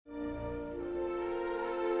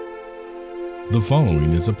The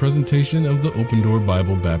following is a presentation of the Open Door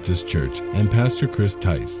Bible Baptist Church and Pastor Chris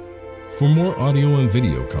Tice. For more audio and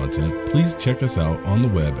video content, please check us out on the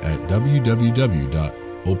web at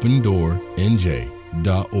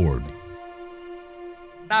www.opendoornj.org.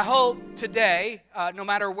 I hope today, no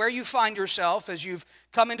matter where you find yourself as you've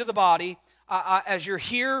come into the body, as you're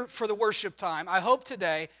here for the worship time, I hope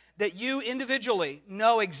today that you individually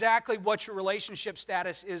know exactly what your relationship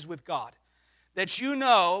status is with God. That you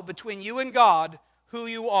know between you and God who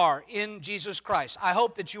you are in Jesus Christ. I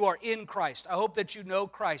hope that you are in Christ. I hope that you know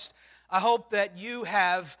Christ. I hope that you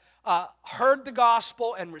have heard the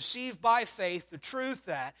gospel and received by faith the truth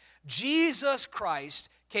that Jesus Christ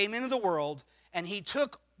came into the world and He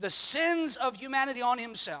took the sins of humanity on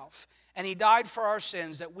Himself. And He died for our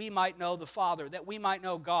sins that we might know the Father, that we might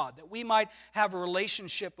know God, that we might have a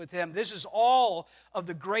relationship with Him. This is all of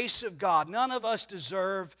the grace of God. None of us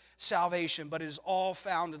deserve salvation, but it is all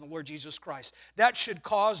found in the Lord Jesus Christ. That should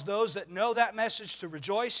cause those that know that message to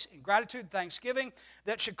rejoice in gratitude and thanksgiving.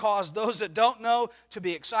 That should cause those that don't know to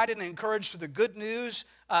be excited and encouraged to the good news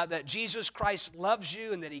that Jesus Christ loves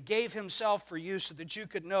you and that He gave Himself for you so that you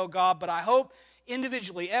could know God. But I hope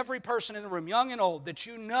individually, every person in the room, young and old, that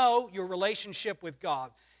you know your relationship with God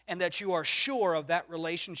and that you are sure of that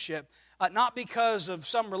relationship, not because of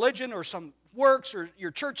some religion or some works or your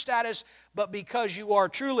church status, but because you are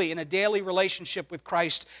truly in a daily relationship with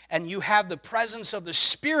Christ and you have the presence of the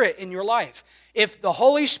Spirit in your life. If the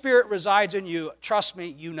Holy Spirit resides in you, trust me,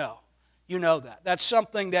 you know. You know that. That's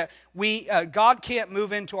something that God can't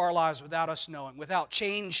move into our lives without us knowing, without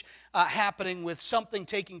change happening, with something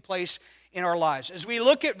taking place in our lives. As we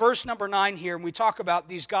look at verse number 9 here, and we talk about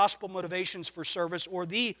these gospel motivations for service, or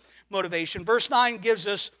the motivation, verse 9 gives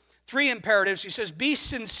us three imperatives. He says, be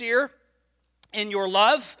sincere in your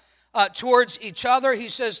love towards each other. He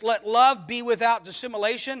says, let love be without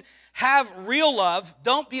dissimulation. Have real love.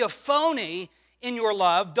 Don't be a phony in your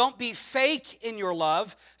love. Don't be fake in your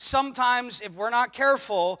love. Sometimes, if we're not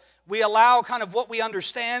careful, we allow kind of what we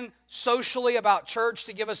understand socially about church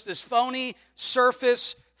to give us this phony,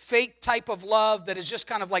 surface, fake type of love that is just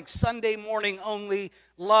kind of like Sunday morning only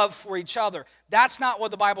love for each other. That's not what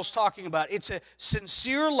the Bible's talking about. It's a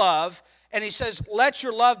sincere love, and he says, let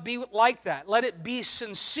your love be like that. Let it be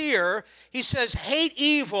sincere. He says, hate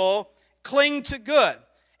evil, cling to good.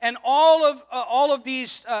 And all of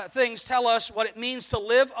these things tell us what it means to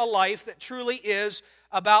live a life that truly is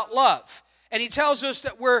about love. And he tells us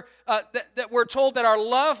that we're told that our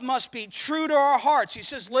love must be true to our hearts. He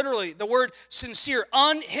says literally, the word sincere,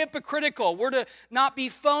 unhypocritical. We're to not be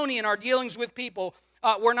phony in our dealings with people.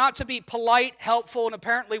 We're not to be polite, helpful, and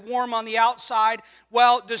apparently warm on the outside,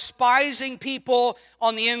 while despising people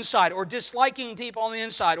on the inside, or disliking people on the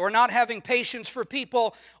inside, or not having patience for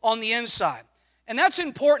people on the inside. And that's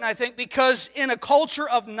important, I think, because in a culture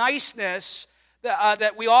of niceness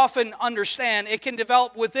that we often understand, it can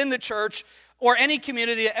develop within the church or any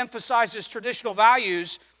community that emphasizes traditional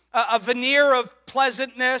values, a veneer of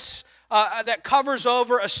pleasantness that covers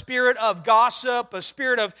over a spirit of gossip, a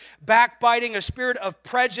spirit of backbiting, a spirit of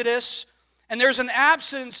prejudice. And there's an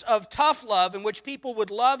absence of tough love in which people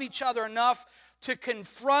would love each other enough to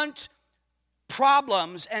confront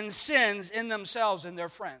problems and sins in themselves and their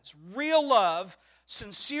friends. Real love,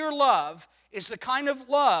 sincere love, is the kind of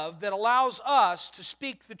love that allows us to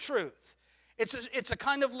speak the truth. It's a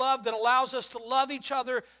kind of love that allows us to love each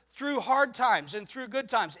other through hard times and through good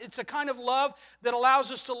times. It's a kind of love that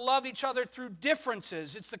allows us to love each other through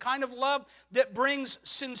differences. It's the kind of love that brings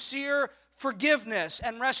sincere forgiveness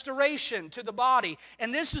and restoration to the body.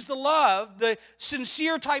 And this is the love, the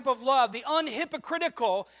sincere type of love, the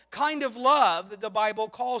unhypocritical kind of love that the Bible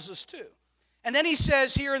calls us to. And then he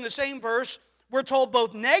says here in the same verse, we're told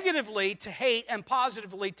both negatively to hate and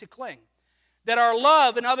positively to cling. That our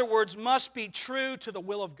love, in other words, must be true to the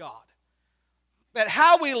will of God. That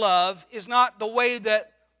how we love is not the way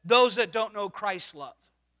that those that don't know Christ love.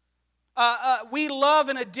 We love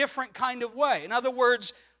in a different kind of way. In other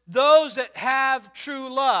words, those that have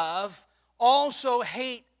true love also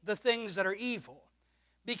hate the things that are evil.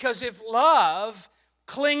 Because if love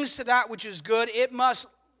clings to that which is good, it must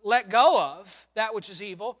let go of that which is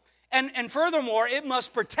evil. And furthermore, it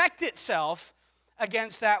must protect itself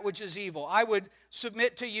against that which is evil. I would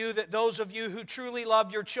submit to you that those of you who truly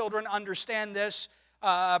love your children understand this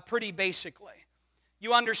pretty basically.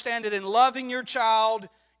 You understand that in loving your child,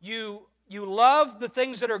 you love the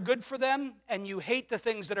things that are good for them and you hate the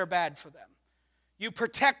things that are bad for them. You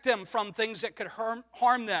protect them from things that could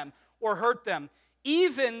harm them or hurt them,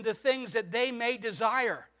 even the things that they may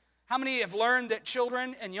desire. How many have learned that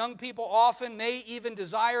children and young people often may even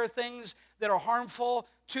desire things that are harmful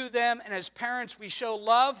to them? And as parents, we show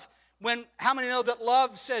love. How many know that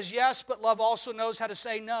love says yes, but love also knows how to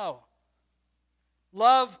say no?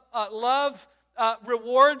 Love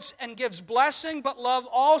rewards and gives blessing, but love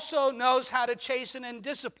also knows how to chasten and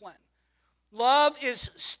discipline. Love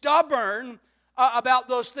is stubborn about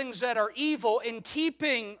those things that are evil in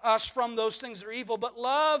keeping us from those things that are evil, but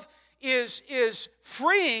love is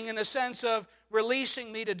freeing in the sense of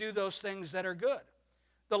releasing me to do those things that are good.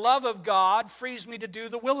 The love of God frees me to do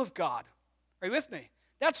the will of God. Are you with me?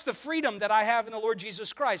 That's the freedom that I have in the Lord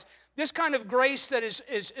Jesus Christ. This kind of grace that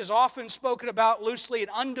is often spoken about loosely and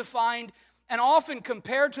undefined and often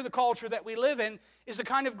compared to the culture that we live in is the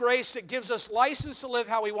kind of grace that gives us license to live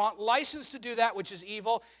how we want, license to do that which is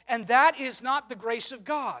evil, and that is not the grace of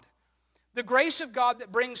God. The grace of God that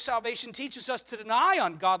brings salvation teaches us to deny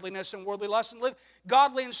ungodliness and worldly lust and live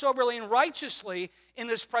godly and soberly and righteously in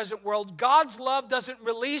this present world. God's love doesn't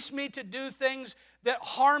release me to do things that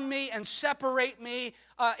harm me and separate me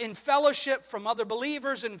in fellowship from other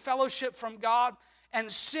believers and fellowship from God. And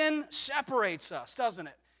sin separates us, doesn't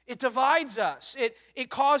it? It divides us. It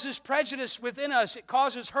causes prejudice within us. It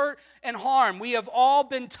causes hurt and harm. We have all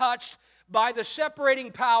been touched by the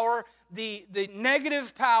separating power, the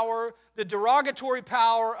negative power, the derogatory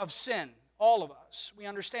power of sin. All of us. We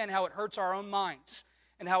understand how it hurts our own minds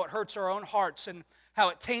and how it hurts our own hearts and how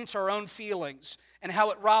it taints our own feelings and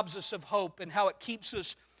how it robs us of hope and how it keeps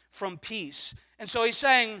us from peace. And so he's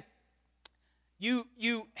saying,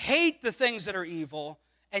 you hate the things that are evil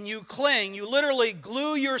and you cling, you literally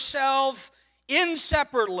glue yourself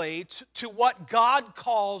inseparably to what God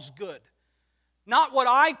calls good. Not what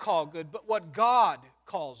I call good, but what God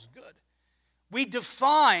calls good. We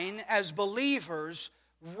define as believers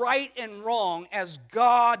right and wrong as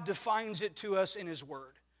God defines it to us in His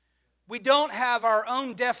Word. We don't have our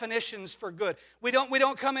own definitions for good. We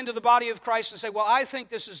don't come into the body of Christ and say, well, I think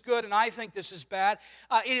this is good and I think this is bad.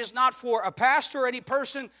 It is not for a pastor or any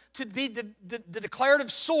person to be the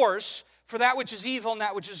declarative source for that which is evil and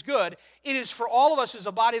that which is good. It is for all of us as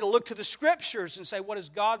a body to look to the Scriptures and say, what does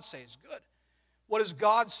God say is good? What does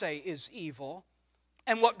God say is evil?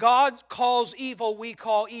 And what God calls evil, we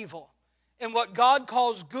call evil. And what God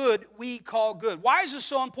calls good, we call good. Why is this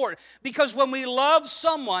so important? Because when we love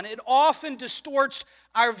someone, it often distorts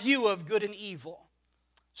our view of good and evil.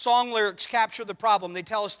 Song lyrics capture the problem. They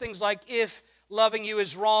tell us things like, if loving you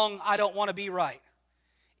is wrong, I don't want to be right.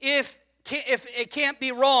 If it can't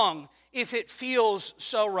be wrong, if it feels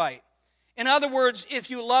so right. In other words, if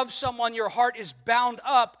you love someone, your heart is bound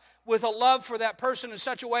up with a love for that person in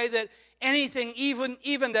such a way that anything, even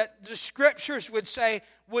that the Scriptures would say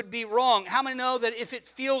would be wrong. How many know that if it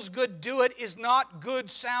feels good, do it is not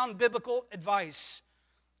good, sound, biblical advice?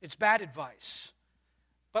 It's bad advice.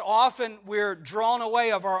 But often we're drawn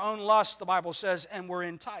away of our own lust, the Bible says, and we're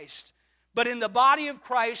enticed. But in the body of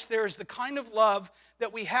Christ, there is the kind of love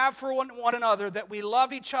that we have for one another, that we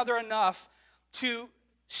love each other enough to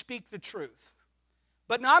speak the truth.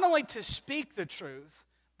 But not only to speak the truth,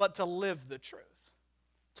 but to live the truth.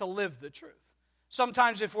 To live the truth.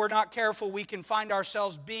 Sometimes if we're not careful, we can find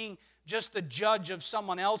ourselves being just the judge of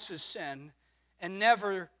someone else's sin and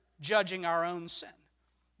never judging our own sin.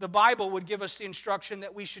 The Bible would give us the instruction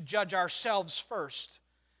that we should judge ourselves first.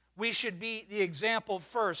 We should be the example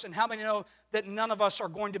first. And how many know that none of us are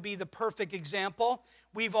going to be the perfect example?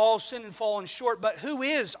 We've all sinned and fallen short, but who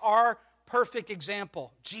is our perfect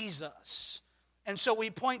example? Jesus. And so we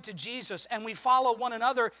point to Jesus and we follow one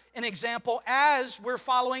another in example as we're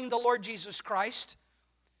following the Lord Jesus Christ.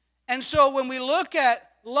 And so when we look at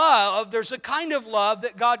love, there's a kind of love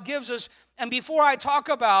that God gives us. And before I talk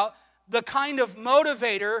about the kind of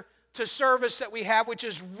motivator to service that we have, which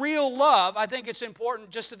is real love, I think it's important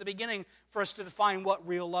just at the beginning for us to define what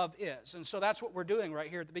real love is. And so that's what we're doing right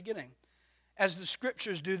here at the beginning, as the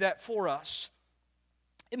Scriptures do that for us.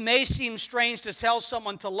 It may seem strange to tell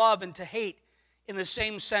someone to love and to hate in the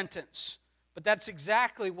same sentence, but that's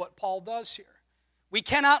exactly what Paul does here. We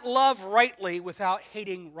cannot love rightly without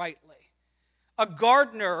hating rightly. A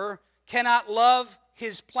gardener cannot love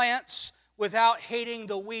his plants without hating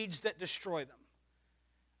the weeds that destroy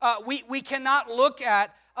them. We cannot look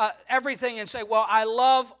at everything and say, well, I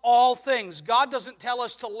love all things. God doesn't tell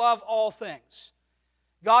us to love all things.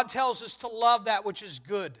 God tells us to love that which is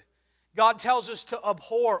good. God tells us to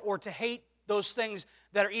abhor or to hate those things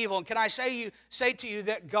that are evil. And can I say to you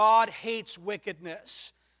that God hates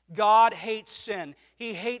wickedness? God hates sin.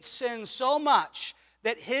 He hates sin so much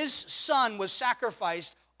that His Son was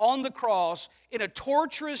sacrificed on the cross in a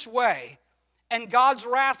torturous way, and God's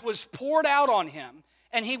wrath was poured out on Him.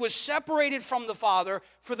 and he was separated from the Father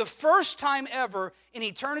for the first time ever in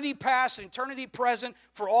eternity past and eternity present,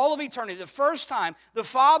 for all of eternity. The first time the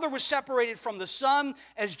Father was separated from the Son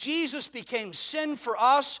as Jesus became sin for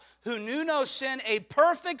us who knew no sin, a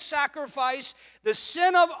perfect sacrifice. The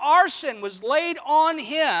sin of our sin was laid on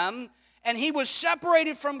him, and he was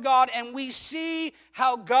separated from God, and we see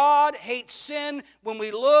how God hates sin when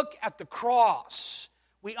we look at the cross.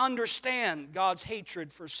 We understand God's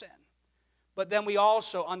hatred for sin. But then we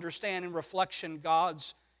also understand in reflection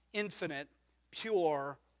God's infinite,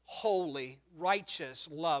 pure, holy, righteous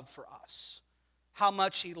love for us. How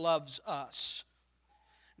much he loves us.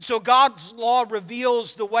 So God's law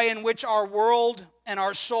reveals the way in which our world and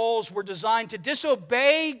our souls were designed. To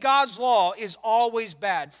disobey God's law is always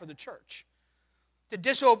bad for the church. To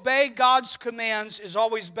disobey God's commands is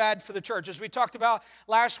always bad for the church. As we talked about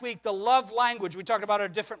last week, the love language, we talked about our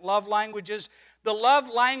different love languages. The love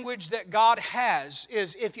language that God has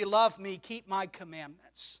is, if you love me, keep my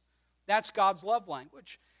commandments. That's God's love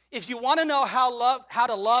language. If you want to know how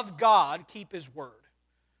to love God, keep his word.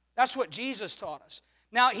 That's what Jesus taught us.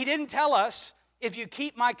 Now, he didn't tell us, if you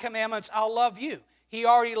keep my commandments, I'll love you. He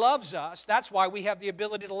already loves us. That's why we have the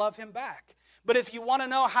ability to love him back. But if you want to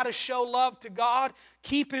know how to show love to God,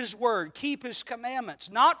 keep his word, keep his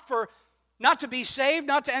commandments. Not to be saved,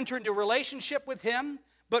 not to enter into a relationship with him,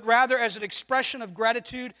 but rather as an expression of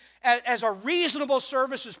gratitude, as a reasonable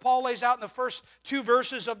service, as Paul lays out in the first 2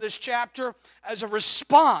 verses of this chapter, as a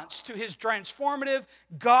response to his transformative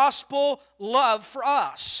gospel love for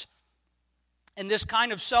us. And this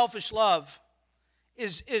kind of selfish love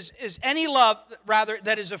is any love, rather,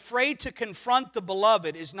 that is afraid to confront the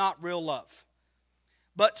beloved is not real love,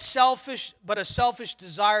 but a selfish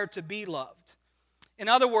desire to be loved. In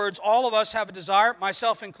other words, all of us have a desire,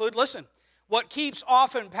 myself included. Listen, what keeps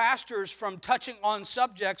often pastors from touching on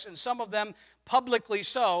subjects, and some of them publicly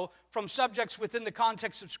so, from subjects within the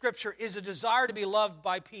context of Scripture, is a desire to be loved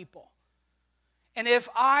by people. And if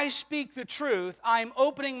I speak the truth, I'm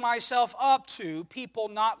opening myself up to people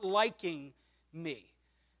not liking me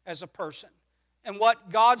as a person. And what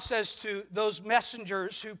God says to those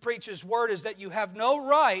messengers who preach his word is that you have no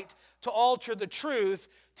right to alter the truth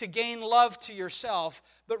to gain love to yourself,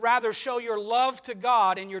 but rather show your love to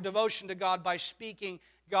God and your devotion to God by speaking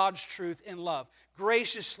God's truth in love.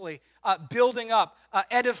 Graciously building up,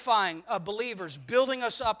 edifying believers, building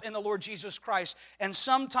us up in the Lord Jesus Christ. And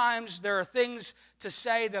sometimes there are things to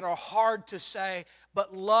say that are hard to say,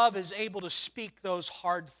 but love is able to speak those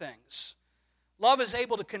hard things. Love is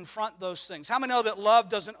able to confront those things. How many know that love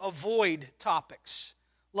doesn't avoid topics?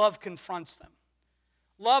 Love confronts them.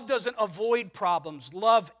 Love doesn't avoid problems.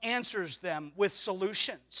 Love answers them with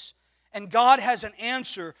solutions. And God has an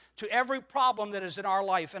answer to every problem that is in our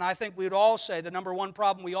life. And I think we would all say the number one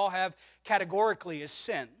problem we all have categorically is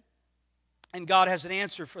sin. And God has an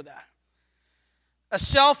answer for that. A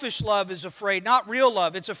selfish love is afraid, not real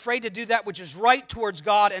love. It's afraid to do that which is right towards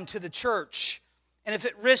God and to the church. And if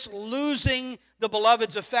it risks losing the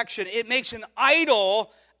beloved's affection, it makes an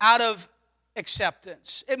idol out of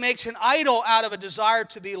acceptance. It makes an idol out of a desire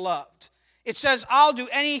to be loved. It says, I'll do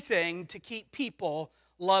anything to keep people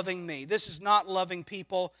loving me. This is not loving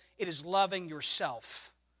people. It is loving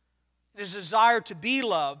yourself. It is a desire to be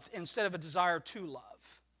loved instead of a desire to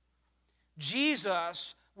love.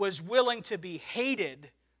 Jesus was willing to be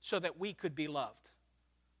hated so that we could be loved.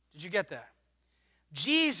 Did you get that?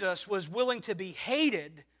 Jesus was willing to be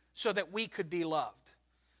hated so that we could be loved.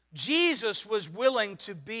 Jesus was willing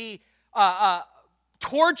to be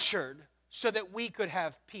tortured so that we could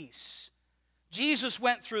have peace. Jesus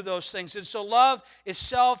went through those things. And so love is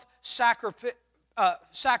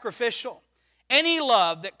self-sacrificial. Any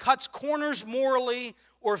love that cuts corners morally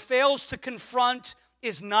or fails to confront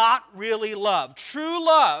is not really love. True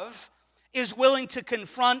love is willing to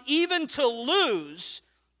confront, even to lose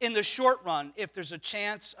in the short run, if there's a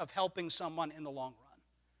chance of helping someone in the long run.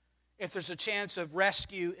 If there's a chance of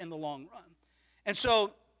rescue in the long run. And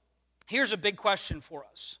so, here's a big question for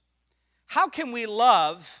us. How can we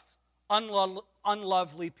love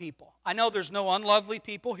unlovely people? I know there's no unlovely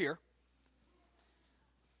people here.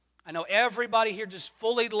 I know everybody here just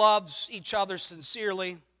fully loves each other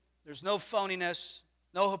sincerely. There's no phoniness,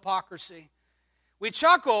 no hypocrisy. We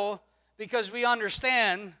chuckle because we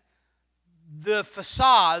understand the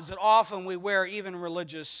facades that often we wear even in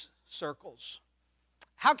religious circles.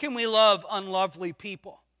 How can we love unlovely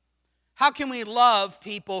people? How can we love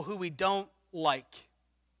people who we don't like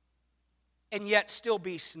and yet still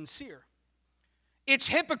be sincere? It's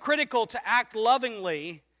hypocritical to act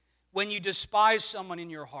lovingly when you despise someone in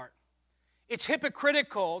your heart. It's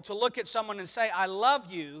hypocritical to look at someone and say, I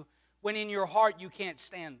love you, when in your heart you can't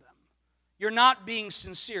stand them. You're not being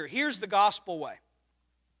sincere. Here's the gospel way.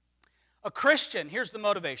 A Christian, here's the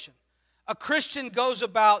motivation. A Christian goes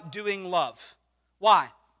about doing love. Why?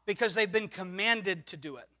 Because they've been commanded to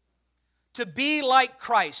do it. To be like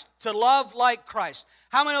Christ, to love like Christ.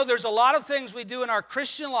 How many know there's a lot of things we do in our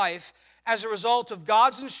Christian life as a result of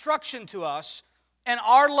God's instruction to us, and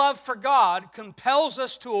our love for God compels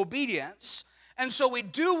us to obedience, and so we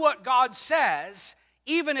do what God says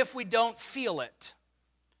even if we don't feel it.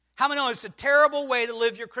 How many know it's a terrible way to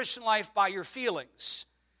live your Christian life by your feelings?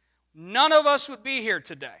 None of us would be here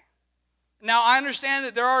today. Now, I understand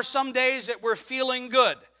that there are some days that we're feeling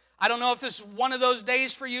good. I don't know if this is one of those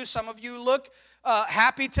days for you. Some of you look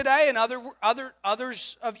happy today, and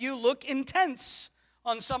others of you look intense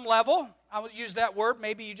on some level. I would use that word.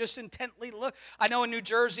 Maybe you just intently look. I know in New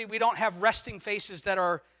Jersey we don't have resting faces that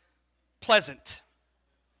are pleasant.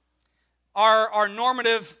 Our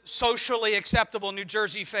normative, socially acceptable New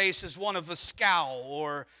Jersey face is one of a scowl,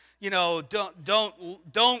 or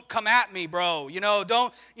don't come at me, bro. You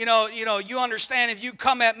understand if you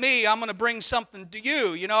come at me, I'm going to bring something to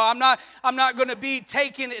you. I'm not going to be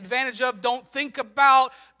taken advantage of. Don't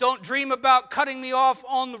dream about cutting me off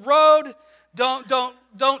on the road.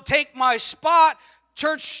 Don't take my spot.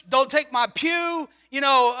 Church, don't take my pew.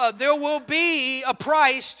 There will be a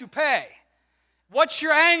price to pay. What's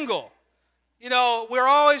your angle? We're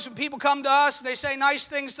always, when people come to us, they say nice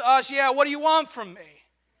things to us. Yeah, what do you want from me?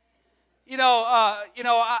 You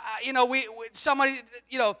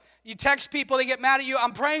text people, they get mad at you.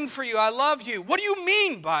 I'm praying for you. I love you. What do you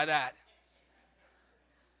mean by that?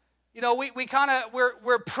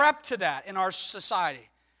 We're prepped to that in our society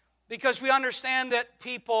because we understand that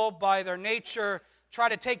people, by their nature, try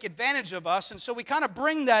to take advantage of us, and so we kind of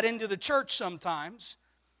bring that into the church sometimes,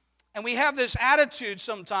 and we have this attitude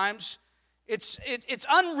sometimes. It's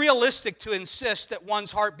unrealistic to insist that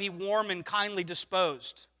one's heart be warm and kindly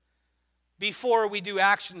disposed before we do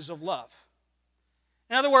actions of love.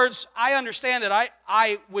 In other words, I understand that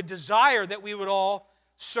I would desire that we would all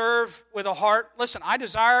serve with a heart. Listen, I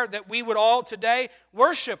desire that we would all today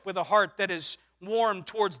worship with a heart that is warm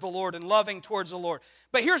towards the Lord and loving towards the Lord.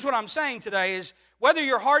 But here's what I'm saying today is, whether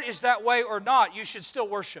your heart is that way or not, you should still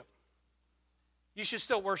worship. You should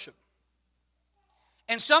still worship.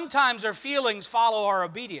 And sometimes our feelings follow our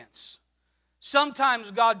obedience.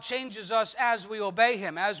 Sometimes God changes us as we obey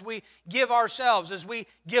Him, as we give ourselves, as we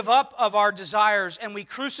give up of our desires, and we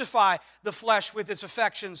crucify the flesh with its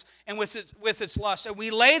affections and with its lusts, and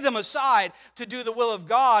we lay them aside to do the will of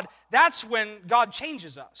God. That's when God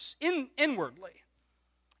changes us inwardly.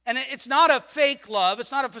 And it's not a fake love,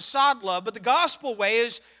 it's not a facade love, but the gospel way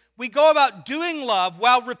is we go about doing love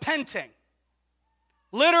while repenting.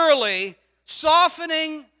 Literally,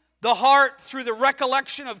 softening the heart through the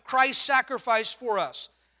recollection of Christ's sacrifice for us.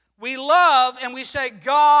 We love and we say,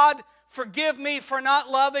 God, forgive me for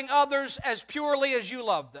not loving others as purely as you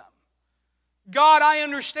love them. God, I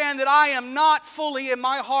understand that I am not fully in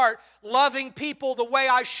my heart loving people the way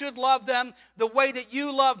I should love them, the way that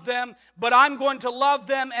you love them, but I'm going to love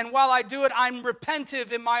them, and while I do it, I'm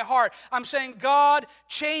repentive in my heart. I'm saying, God,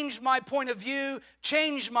 change my point of view,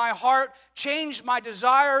 change my heart, change my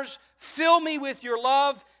desires, fill me with your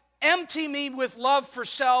love, empty me with love for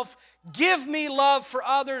self, give me love for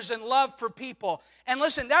others and love for people. And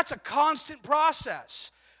listen, that's a constant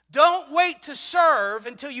process. Don't wait to serve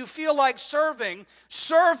until you feel like serving.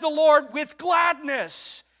 Serve the Lord with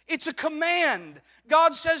gladness. It's a command.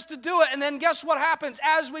 God says to do it, and then guess what happens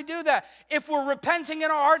as we do that? If we're repenting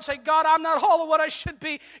in our hearts, say, God, I'm not all of what I should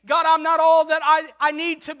be. God, I'm not all that I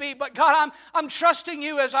need to be. But God, I'm trusting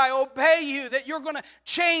you as I obey you, that you're going to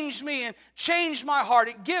change me and change my heart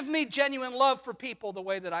and give me genuine love for people the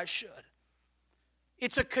way that I should.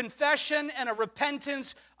 It's a confession and a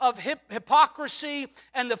repentance of hypocrisy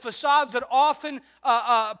and the facades that often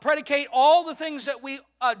predicate all the things that we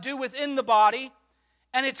do within the body.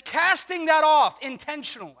 And it's casting that off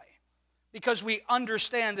intentionally because we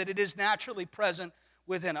understand that it is naturally present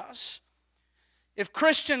within us. If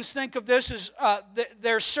Christians think of this as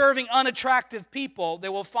they're serving unattractive people, they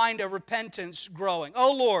will find a repentance growing.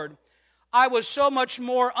 Oh Lord, I was so much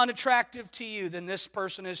more unattractive to you than this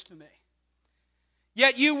person is to me.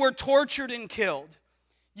 Yet you were tortured and killed.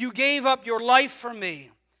 You gave up your life for me.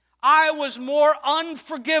 I was more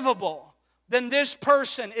unforgivable than this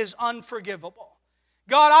person is unforgivable.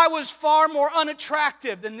 God, I was far more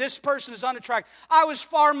unattractive than this person is unattractive. I was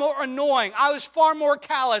far more annoying. I was far more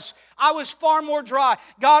callous. I was far more dry.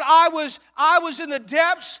 God, I was in the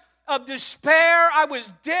depths of despair. I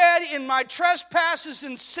was dead in my trespasses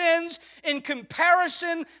and sins in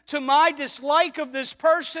comparison to my dislike of this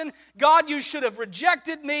person. God, you should have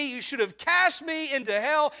rejected me. You should have cast me into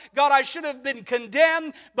hell. God, I should have been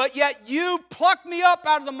condemned, but yet you plucked me up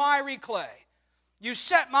out of the miry clay. You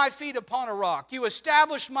set my feet upon a rock. You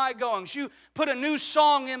established my goings. You put a new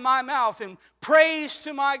song in my mouth and praise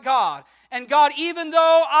to my God. And God, even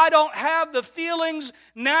though I don't have the feelings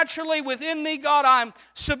naturally within me, God, I'm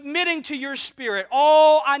submitting to your Spirit.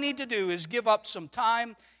 All I need to do is give up some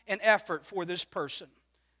time and effort for this person.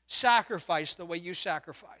 Sacrifice the way you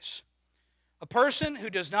sacrifice. A person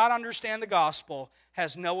who does not understand the gospel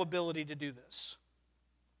has no ability to do this.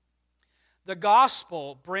 The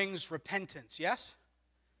gospel brings repentance, yes?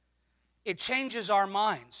 It changes our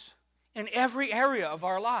minds in every area of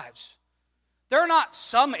our lives. There are not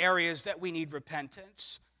some areas that we need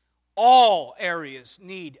repentance. All areas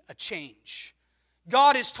need a change.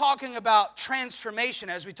 God is talking about transformation,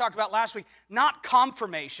 as we talked about last week, not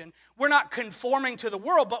confirmation. We're not conforming to the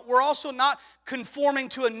world, but we're also not conforming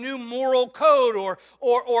to a new moral code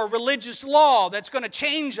or religious law that's going to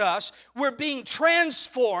change us. We're being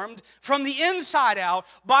transformed from the inside out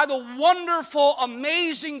by the wonderful,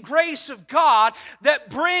 amazing grace of God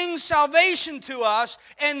that brings salvation to us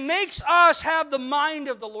and makes us have the mind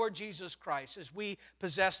of the Lord Jesus Christ as we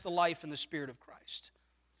possess the life and the Spirit of Christ.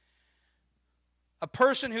 A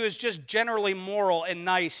person who is just generally moral and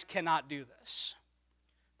nice cannot do this.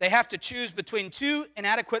 They have to choose between two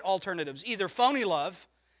inadequate alternatives. Either phony love,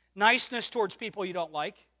 niceness towards people you don't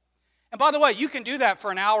like. And by the way, you can do that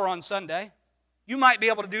for an hour on Sunday. You might be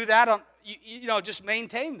able to do that, just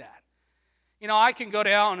maintain that. I can go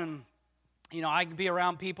down and, I can be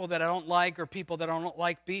around people that I don't like or people that I don't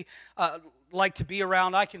like to be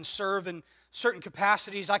around. I can serve in certain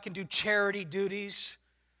capacities. I can do charity duties.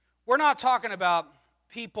 We're not talking about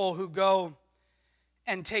people who go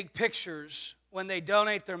and take pictures when they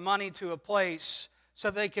donate their money to a place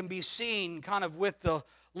so they can be seen kind of with the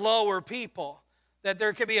lower people, that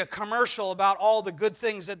there could be a commercial about all the good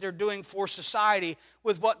things that they're doing for society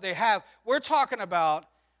with what they have. We're talking about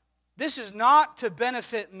this is not to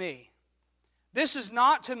benefit me. This is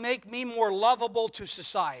not to make me more lovable to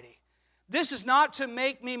society. This is not to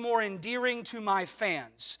make me more endearing to my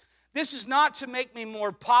fans. This is not to make me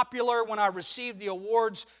more popular when I receive the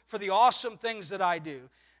awards for the awesome things that I do.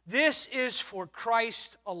 This is for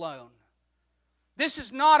Christ alone. This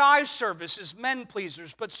is not eye service as men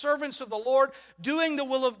pleasers, but servants of the Lord doing the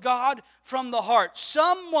will of God from the heart.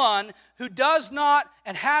 Someone who does not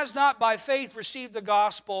and has not by faith received the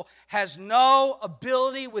gospel has no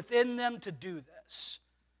ability within them to do this.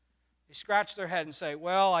 They scratch their head and say,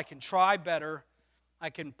 well, I can try better, I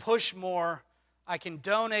can push more, I can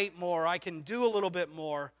donate more, I can do a little bit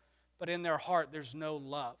more, but in their heart there's no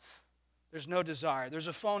love. There's no desire. There's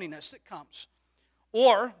a phoniness that comes.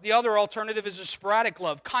 Or the other alternative is a sporadic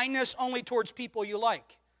love, kindness only towards people you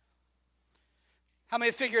like. How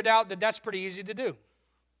many figured out that that's pretty easy to do?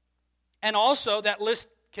 And also that list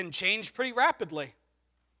can change pretty rapidly.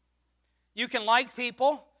 You can like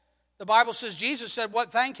people. The Bible says, Jesus said,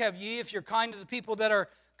 what thank have ye if you're kind to the people that are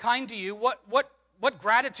kind to you? What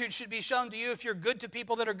gratitude should be shown to you if you're good to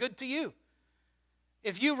people that are good to you?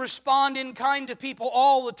 If you respond in kind to people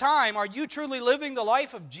all the time, are you truly living the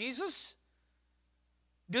life of Jesus?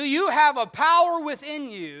 Do you have a power within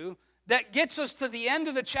you that gets us to the end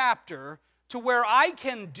of the chapter to where I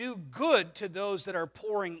can do good to those that are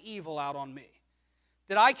pouring evil out on me?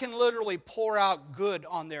 That I can literally pour out good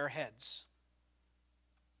on their heads?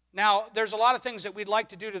 Now, there's a lot of things that we'd like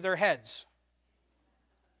to do to their heads.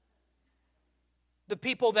 The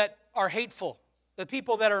people that are hateful, the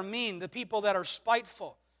people that are mean, the people that are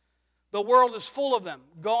spiteful. The world is full of them.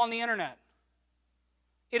 Go on the internet.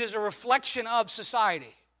 It is a reflection of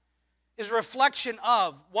society. It is a reflection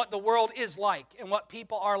of what the world is like and what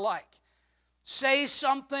people are like. Say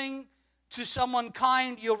something to someone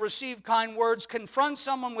kind, you'll receive kind words. Confront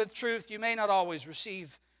someone with truth, you may not always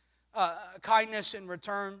receive kindness in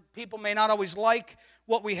return. People may not always like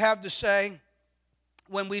what we have to say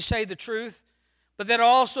when we say the truth. But that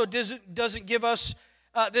also doesn't give us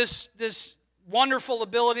this wonderful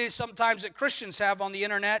ability sometimes that Christians have on the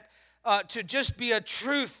internet to just be a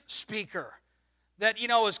truth speaker that,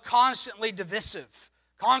 is constantly divisive,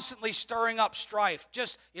 constantly stirring up strife.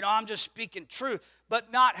 I'm just speaking truth,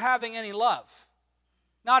 but not having any love.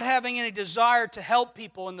 Not having any desire to help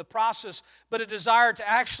people in the process, but a desire to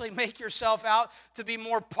actually make yourself out to be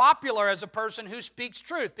more popular as a person who speaks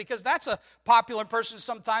truth, because that's a popular person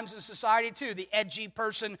sometimes in society too, the edgy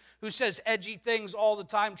person who says edgy things all the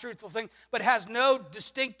time, truthful things, but has no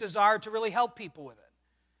distinct desire to really help people with it.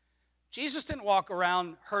 Jesus didn't walk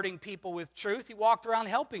around hurting people with truth. He walked around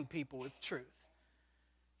helping people with truth.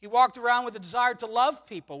 He walked around with a desire to love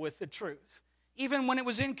people with the truth, even when it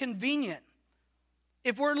was inconvenient.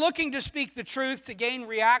 If we're looking to speak the truth to gain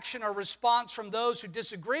reaction or response from those who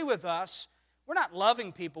disagree with us, we're not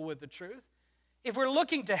loving people with the truth. If we're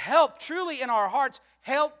looking to help, truly in our hearts,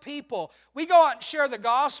 help people, we go out and share the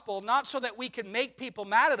gospel, not so that we can make people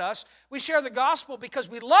mad at us. We share the gospel because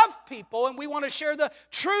we love people and we want to share the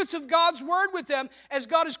truth of God's word with them as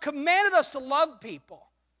God has commanded us to love people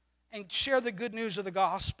and share the good news of the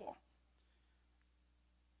gospel.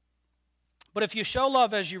 But if you show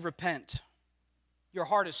love as you repent, your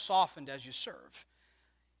heart is softened as you serve.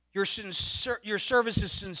 Your service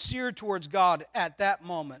is sincere towards God at that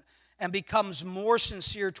moment and becomes more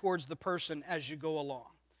sincere towards the person as you go along.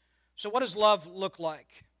 So what does love look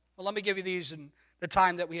like? Well, let me give you these in the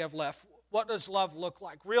time that we have left. What does love look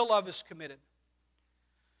like? Real love is committed.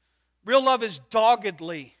 Real love is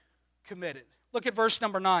doggedly committed. Look at verse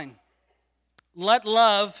number 9. Let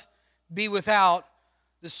love be without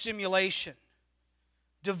dissimulation.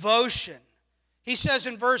 Devotion. He says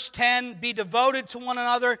in verse 10, be devoted to one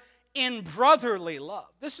another in brotherly love.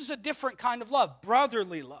 This is a different kind of love,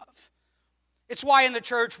 brotherly love. It's why in the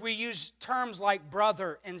church we use terms like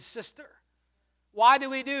brother and sister. Why do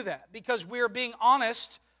we do that? Because we are being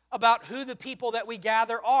honest about who the people that we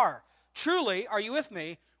gather are. Truly, are you with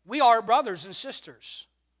me? We are brothers and sisters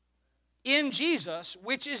in Jesus,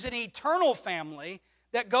 which is an eternal family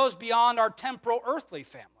that goes beyond our temporal earthly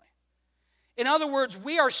family. In other words,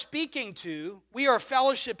 we are speaking to, we are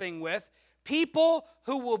fellowshipping with people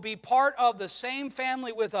who will be part of the same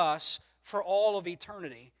family with us for all of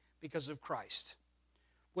eternity because of Christ.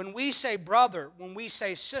 When we say brother, when we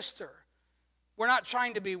say sister, we're not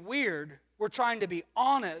trying to be weird. We're trying to be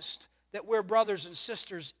honest that we're brothers and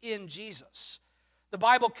sisters in Jesus. The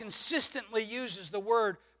Bible consistently uses the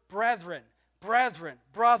word brethren,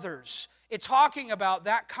 brothers. It's talking about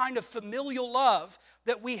that kind of familial love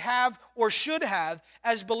that we have or should have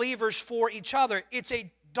as believers for each other. It's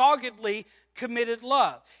a doggedly committed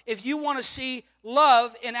love. If you want to see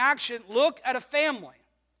love in action, look at a family.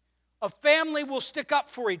 A family will stick up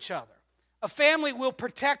for each other. A family will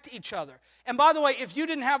protect each other. And by the way, if you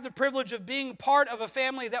didn't have the privilege of being part of a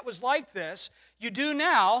family that was like this, you do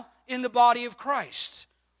now in the body of Christ.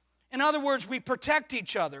 In other words, we protect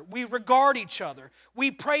each other. We regard each other. We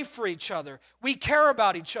pray for each other. We care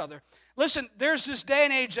about each other. Listen, there's this day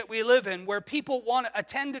and age that we live in where people want to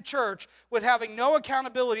attend a church with having no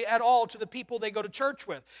accountability at all to the people they go to church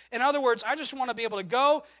with. In other words, I just want to be able to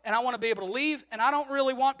go and I want to be able to leave, and I don't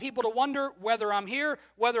really want people to wonder whether I'm here,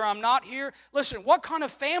 whether I'm not here. Listen, what kind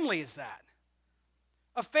of family is that?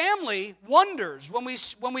 A family wonders when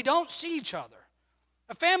we don't see each other.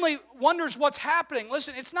 A family wonders what's happening.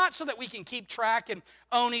 Listen, it's not so that we can keep track and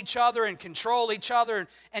own each other and control each other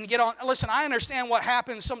and get on. Listen, I understand what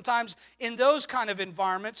happens sometimes in those kind of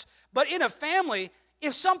environments, but in a family,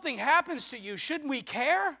 if something happens to you, shouldn't we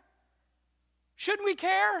care? Shouldn't we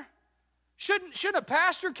care? Shouldn't a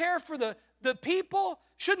pastor care for the people?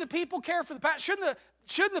 Shouldn't the people care for the pastor?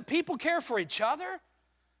 Shouldn't the people care for each other?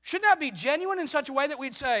 Shouldn't that be genuine in such a way that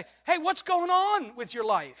we'd say, hey, what's going on with your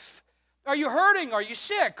life? Are you hurting? Are you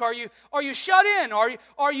sick? Are you shut in? Are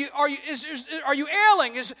you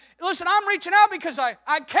ailing? Listen, I'm reaching out because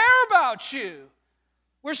I care about you.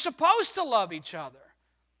 We're supposed to love each other.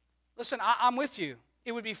 Listen, I'm with you.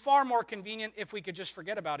 It would be far more convenient if we could just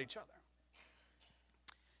forget about each other.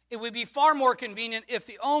 It would be far more convenient if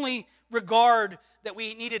the only regard that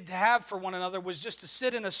we needed to have for one another was just to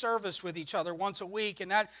sit in a service with each other once a week,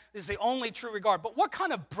 and that is the only true regard. But what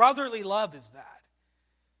kind of brotherly love is that?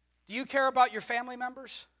 Do you care about your family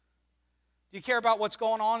members? Do you care about what's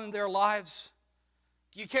going on in their lives?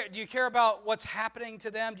 Do you care about what's happening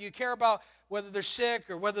to them? Do you care about whether they're sick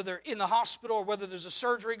or whether they're in the hospital or whether there's a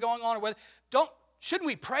surgery going on? Shouldn't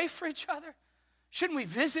we pray for each other? Shouldn't we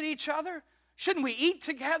visit each other? Shouldn't we eat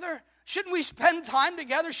together? Shouldn't we spend time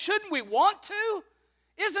together? Shouldn't we want to?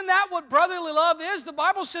 Isn't that what brotherly love is? The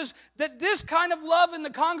Bible says that this kind of love in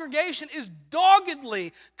the congregation is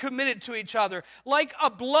doggedly committed to each other, like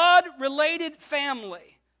a blood-related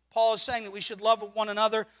family. Paul is saying that we should love one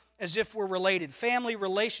another as if we're related. Family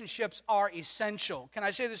relationships are essential. Can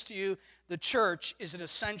I say this to you? The church is an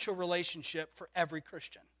essential relationship for every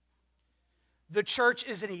Christian. The church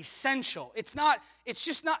is an essential. It's not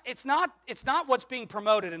what's being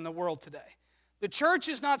promoted in the world today. The church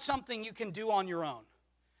is not something you can do on your own.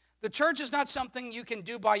 The church is not something you can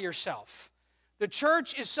do by yourself. The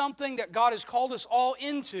church is something that God has called us all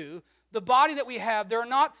into the body that we have, they're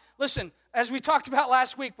not, listen, as we talked about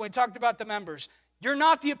last week when we talked about the members, you're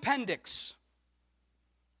not the appendix.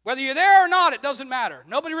 Whether you're there or not, it doesn't matter.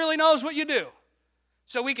 Nobody really knows what you do.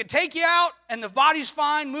 So we could take you out and the body's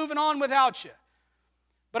fine, moving on without you.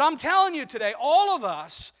 But I'm telling you today, all of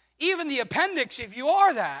us, even the appendix, if you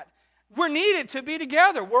are that, we're needed to be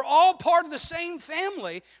together. We're all part of the same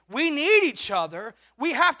family. We need each other.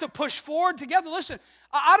 We have to push forward together. Listen,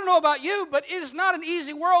 I don't know about you, but it is not an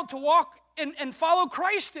easy world to walk and follow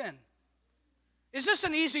Christ in. Is this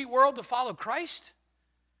an easy world to follow Christ?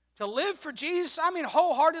 To live for Jesus? I mean,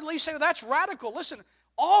 wholeheartedly say that's radical. Listen,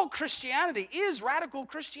 all Christianity is radical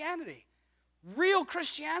Christianity. Real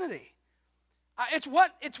Christianity. It's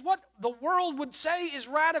what the world would say is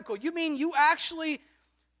radical. You mean you actually,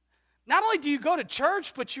 not only do you go to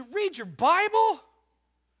church, but you read your Bible?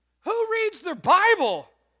 Who reads their Bible?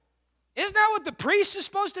 Isn't that what the priest is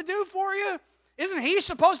supposed to do for you? Isn't he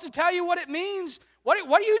supposed to tell you what it means? What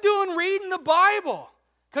are you doing reading the Bible?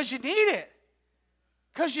 Because you need it.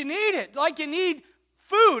 Because you need it. Like you need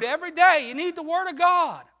food every day. You need the Word of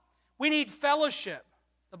God. We need fellowship.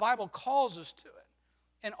 The Bible calls us to it.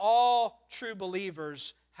 And all true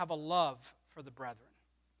believers have a love for the brethren.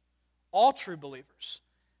 All true believers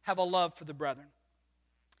have a love for the brethren.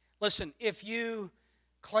 Listen, if you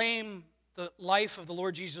claim the life of the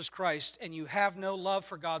Lord Jesus Christ and you have no love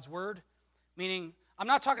for God's Word, meaning, I'm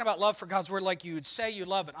not talking about love for God's Word like you would say you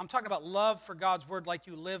love it. I'm talking about love for God's Word like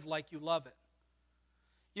you live like you love it.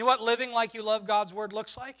 You know what living like you love God's Word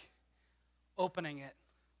looks like? Opening it,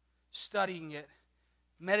 studying it,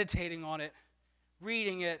 meditating on it,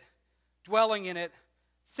 reading it, dwelling in it,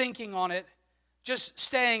 thinking on it, just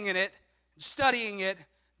staying in it, studying it,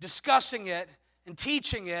 discussing it, and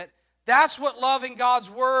teaching it. That's what loving God's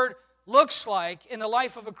Word looks like in the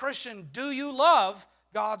life of a Christian. Do you love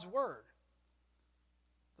God's Word?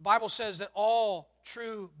 The Bible says that all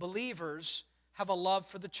true believers have a love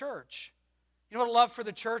for the church. You know what a love for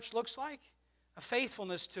the church looks like? A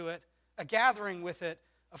faithfulness to it, a gathering with it,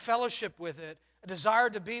 a fellowship with it, a desire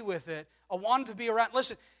to be with it, a want to be around.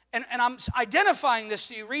 Listen, and I'm identifying this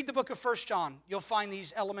to you. Read the book of 1 John. You'll find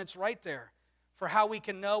these elements right there for how we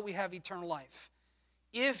can know we have eternal life.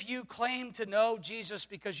 If you claim to know Jesus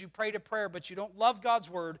because you prayed a prayer, but you don't love God's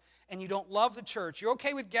Word and you don't love the church, you're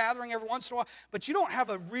okay with gathering every once in a while, but you don't have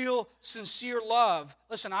a real, sincere love.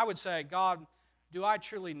 Listen, I would say, God, do I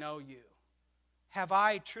truly know you? Have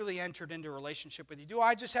I truly entered into a relationship with you? Do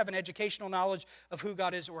I just have an educational knowledge of who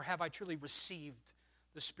God is, or have I truly received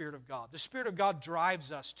the Spirit of God? The Spirit of God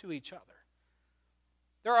drives us to each other.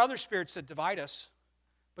 There are other spirits that divide us,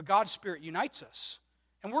 but God's Spirit unites us.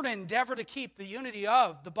 And we're to endeavor to keep the unity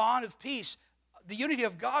of, the bond of peace, the unity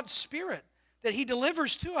of God's Spirit that He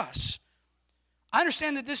delivers to us. I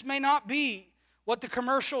understand that this may not be what the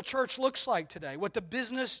commercial church looks like today, what the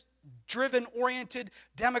business-driven, oriented,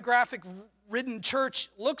 demographic-ridden church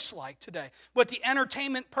looks like today, what the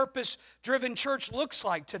entertainment purpose-driven church looks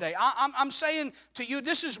like today. I'm saying to you,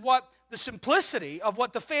 this is what the simplicity of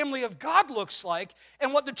what the family of God looks like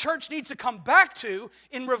and what the church needs to come back to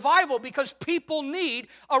in revival, because people need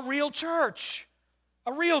a real church.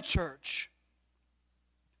 A real church.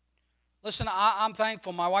 Listen, I'm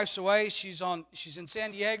thankful. My wife's away. She's in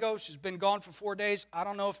San Diego. She's been gone for 4 days. I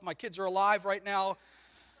don't know if my kids are alive right now.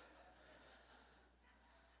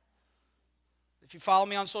 If you follow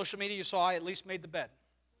me on social media, you saw I at least made the bed.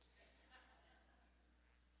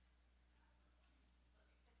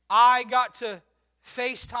 I got to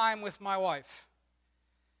FaceTime with my wife.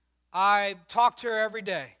 I talk to her every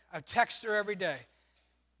day. I text her every day.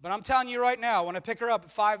 But I'm telling you right now, when I pick her up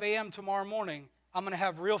at 5 a.m. tomorrow morning, I'm going to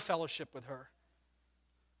have real fellowship with her.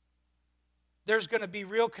 There's going to be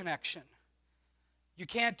real connection. You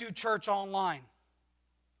can't do church online.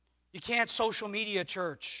 You can't social media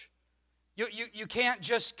church. You can't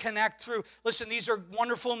just connect through. Listen, these are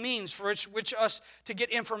wonderful means for which us to get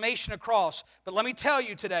information across. But let me tell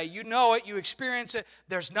you today, you know it, you experience it.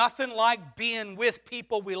 There's nothing like being with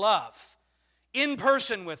people we love. In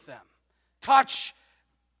person with them. Touch,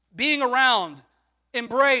 being around,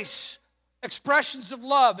 embrace, expressions of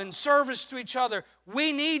love and service to each other.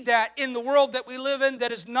 We need that in the world that we live in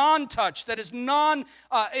that is non-touch, that is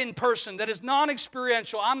non-in-person, that is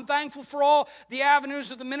non-experiential. I'm thankful for all the avenues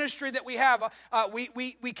of the ministry that we have.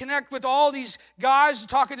 We connect with all these guys,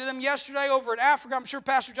 talking to them yesterday over in Africa. I'm sure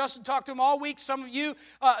Pastor Justin talked to them all week. Some of you,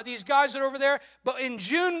 these guys that are over there. But in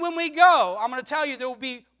June when we go, I'm going to tell you there will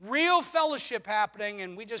be real fellowship happening.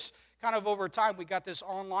 And we just kind of over time, we got this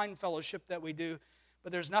online fellowship that we do.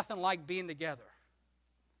 But there's nothing like being together.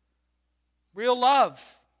 Real love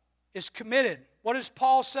is committed. What is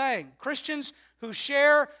Paul saying? Christians who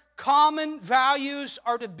share common values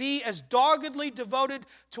are to be as doggedly devoted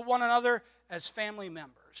to one another as family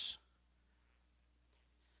members.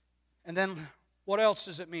 And then what else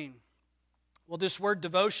does it mean? Well, this word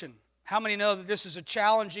devotion. How many know that this is a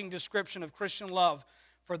challenging description of Christian love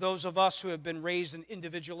for those of us who have been raised in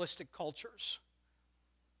individualistic cultures?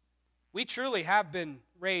 We truly have been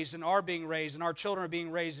raised and are being raised, and our children are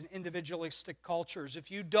being raised in individualistic cultures.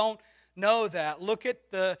 If you don't know that, look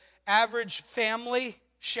at the average family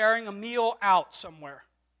sharing a meal out somewhere.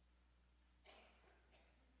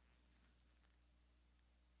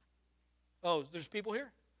 Oh, there's people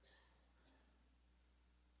here?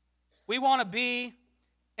 We want to be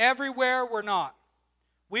everywhere we're not.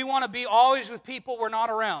 We want to be always with people we're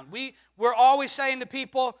not around. We're always saying to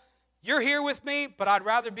people, you're here with me, but I'd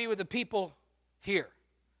rather be with the people here.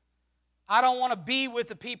 I don't want to be with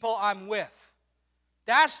the people I'm with.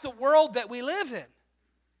 That's the world that we live in.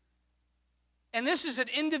 And this is an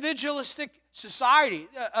individualistic society,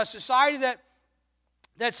 a society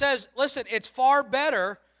that says, listen, it's far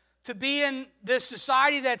better to be in this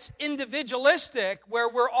society that's individualistic, where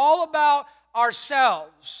we're all about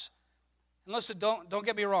ourselves. And listen, don't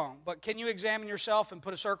get me wrong, but can you examine yourself and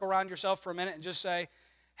put a circle around yourself for a minute and just say,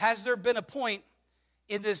 has there been a point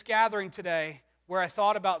in this gathering today where I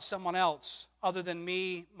thought about someone else other than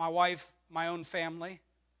me, my wife, my own family?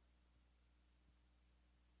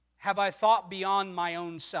 Have I thought beyond my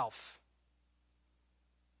own self?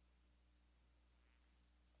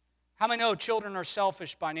 How many know children are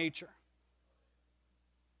selfish by nature?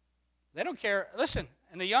 They don't care. Listen,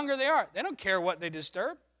 and the younger they are, they don't care what they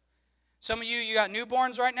disturb. Some of you got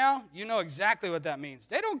newborns right now, you know exactly what that means.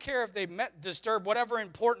 They don't care if they disturb whatever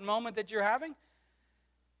important moment that you're having.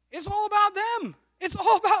 It's all about them. It's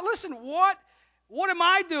all about, listen, what am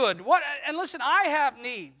I doing? And listen, I have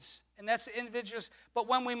needs, and that's individuals. But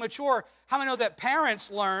when we mature, how many know that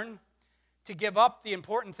parents learn to give up the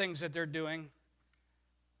important things that they're doing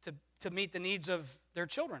to meet the needs of their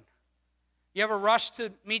children? You ever rush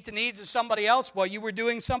to meet the needs of somebody else while you were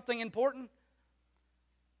doing something important?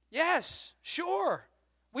 Yes, sure.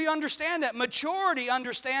 We understand that. Maturity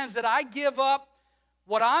understands that I give up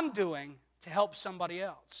what I'm doing to help somebody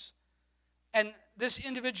else. And this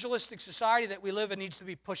individualistic society that we live in needs to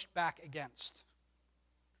be pushed back against.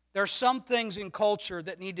 There are some things in culture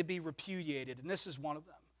that need to be repudiated, and this is one of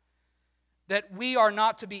them. That we are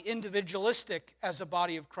not to be individualistic as a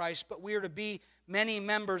body of Christ, but we are to be many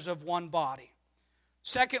members of one body.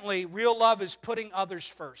 Secondly, real love is putting others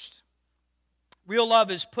first. Real love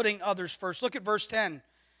is putting others first. Look at verse 10.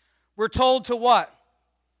 We're told to what?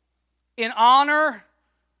 In honor,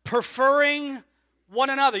 preferring one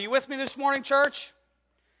another. You with me this morning, church?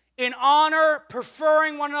 In honor,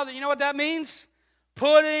 preferring one another. You know what that means?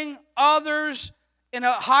 Putting others in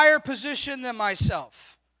a higher position than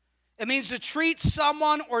myself. It means to treat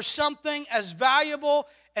someone or something as valuable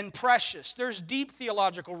and precious. There's deep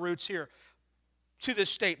theological roots here to this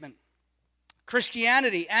statement.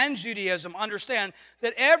 Christianity and Judaism understand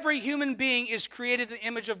that every human being is created in the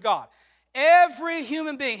image of God. Every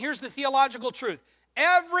human being, here's the theological truth.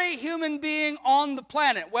 Every human being on the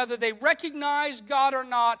planet, whether they recognize God or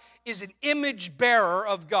not, is an image bearer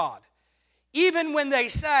of God. Even when they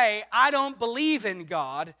say, I don't believe in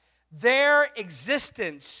God, their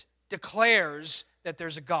existence declares that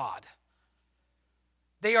there's a God.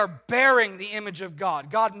 They are bearing the image of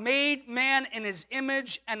God. God made man in His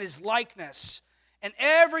image and His likeness. And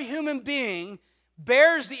every human being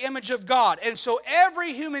bears the image of God. And so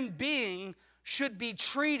every human being should be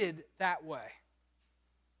treated that way.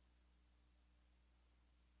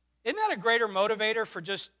 Isn't that a greater motivator for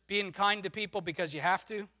just being kind to people because you have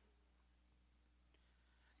to?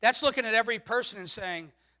 That's looking at every person and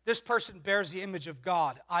saying, this person bears the image of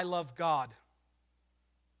God. I love God.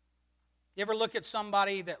 You ever look at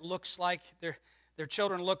somebody that looks like their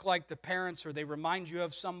children look like the parents, or they remind you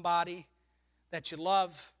of somebody that you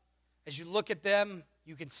love? As you look at them,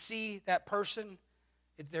 you can see that person.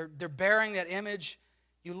 They're bearing that image.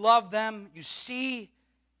 You love them. You see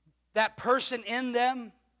that person in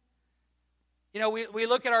them. You know, we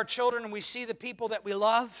look at our children and we see the people that we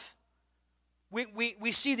love.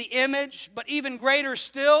 We see the image, but even greater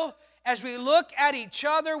still, as we look at each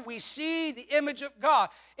other, we see the image of God.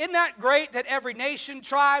 Isn't that great that every nation,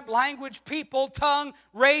 tribe, language, people, tongue,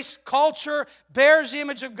 race, culture bears the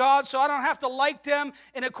image of God, so I don't have to like them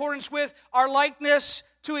in accordance with our likeness?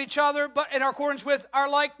 to each other, but in accordance with our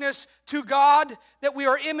likeness to God, that we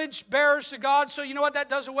are image bearers to God. So you know what that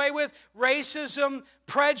does away with? Racism,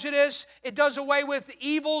 prejudice. It does away with the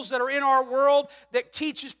evils that are in our world that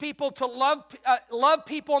teaches people to love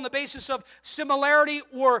people on the basis of similarity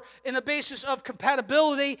or in the basis of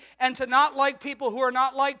compatibility, and to not like people who are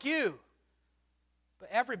not like you. But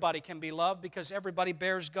everybody can be loved because everybody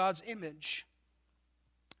bears God's image.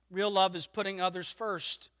 Real love is putting others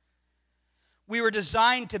first. We were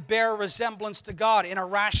designed to bear resemblance to God in our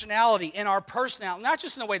rationality, in our personality, not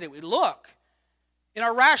just in the way that we look, in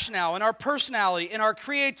our rationale, in our personality, in our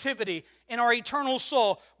creativity, in our eternal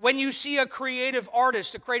soul. When you see a creative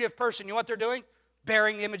artist, a creative person, you know what they're doing?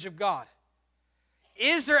 Bearing the image of God.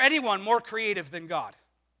 Is there anyone more creative than God?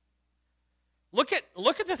 Look at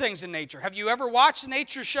the things in nature. Have you ever watched a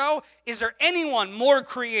nature show? Is there anyone more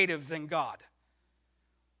creative than God?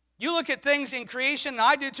 You look at things in creation, and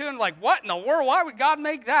I do too, and like, what in the world? Why would God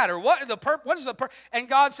make that? Or what is the purpose? And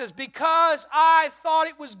God says, because I thought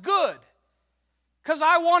it was good. Because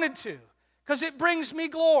I wanted to. Because it brings me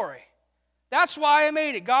glory. That's why I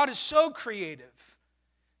made it. God is so creative.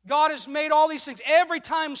 God has made all these things. Every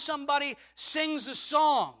time somebody sings a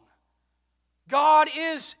song, God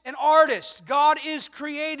is an artist. God is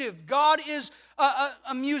creative. God is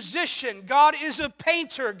a musician. God is a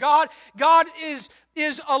painter. God is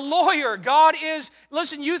a lawyer. God is,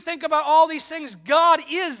 listen, you think about all these things. God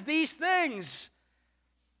is these things.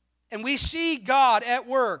 And we see God at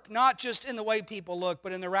work, not just in the way people look,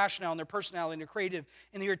 but in their rationale, in their personality, in their creative,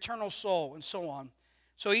 in their eternal soul, and so on.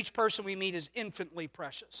 So each person we meet is infinitely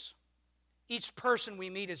precious. Each person we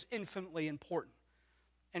meet is infinitely important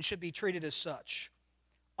and should be treated as such.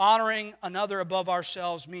 Honoring another above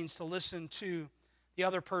ourselves means to listen to the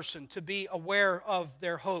other person, to be aware of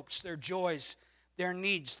their hopes, their joys, their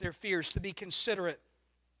needs, their fears, to be considerate.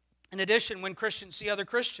 In addition, when Christians see other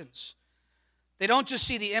Christians, they don't just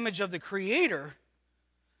see the image of the Creator,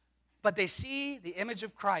 but they see the image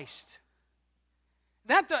of Christ.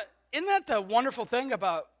 Isn't that the wonderful thing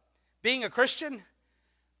about being a Christian?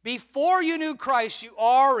 Before you knew Christ, you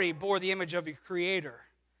already bore the image of your Creator.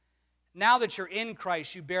 Now that you're in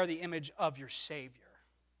Christ, you bear the image of your Savior.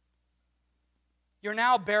 You're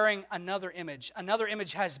now bearing another image. Another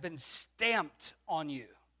image has been stamped on you.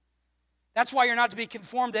 That's why you're not to be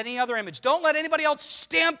conformed to any other image. Don't let anybody else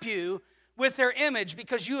stamp you with their image,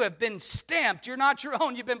 because you have been stamped. You're not your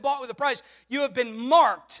own. You've been bought with a price. You have been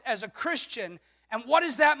marked as a Christian. And what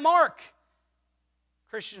is that mark?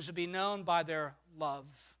 Christians will be known by their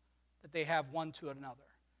love that they have one to another.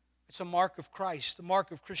 It's a mark of Christ, the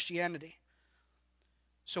mark of Christianity.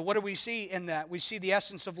 So what do we see in that? We see the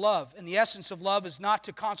essence of love. And the essence of love is not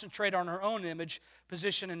to concentrate on our own image,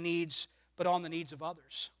 position, and needs, but on the needs of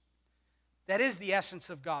others. That is the essence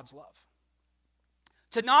of God's love.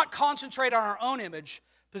 To not concentrate on our own image,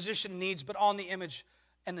 position, and needs, but on the image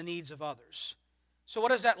and the needs of others. So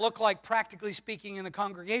what does that look like, practically speaking, in the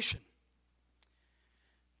congregation?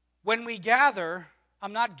 When we gather,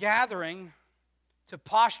 I'm not gathering to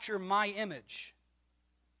posture my image.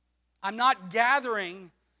 I'm not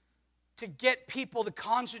gathering to get people to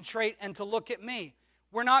concentrate and to look at me.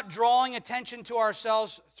 We're not drawing attention to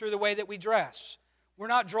ourselves through the way that we dress. We're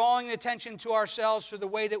not drawing attention to ourselves through the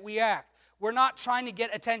way that we act. We're not trying to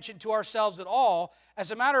get attention to ourselves at all.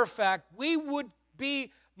 As a matter of fact, we would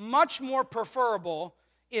be much more preferable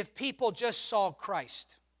if people just saw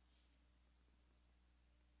Christ.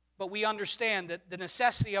 But we understand that the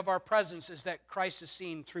necessity of our presence is that Christ is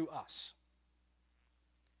seen through us.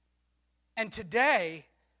 And today,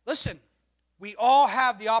 listen, we all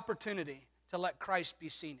have the opportunity to let Christ be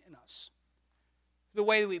seen in us. Through the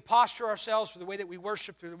way that we posture ourselves, through the way that we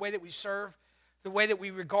worship, through the way that we serve, the way that we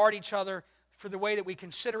regard each other, for the way that we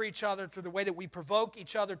consider each other, through the way that we provoke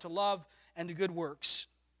each other to love and to good works.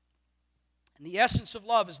 And the essence of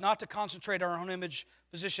love is not to concentrate on our own image,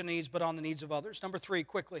 position, needs, but on the needs of others. Number 3,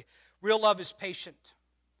 quickly, real love is patient.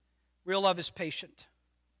 Real love is patient.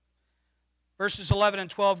 Verses 11 and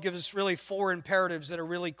 12 give us really 4 imperatives that are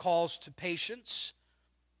really calls to patience.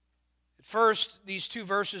 At first, these 2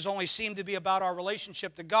 verses only seem to be about our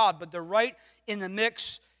relationship to God, but they're right in the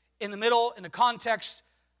mix, in the middle, in the context,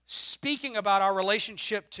 speaking about our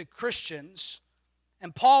relationship to Christians.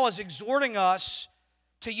 And Paul is exhorting us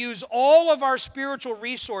to use all of our spiritual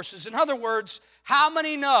resources. In other words, how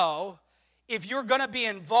many know if you're going to be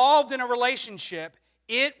involved in a relationship,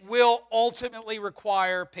 it will ultimately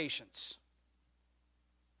require patience?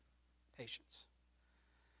 Patience.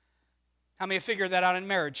 How many have figured that out in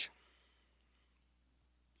marriage?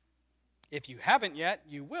 If you haven't yet,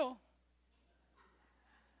 you will.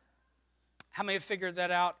 How many have figured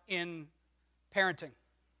that out in parenting?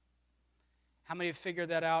 How many have figured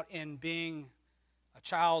that out in being a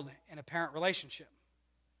child in a parent relationship?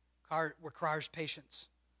 Requires patience.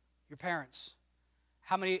 Your parents.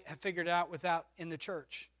 How many have figured it out with that in the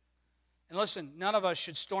church? And listen, none of us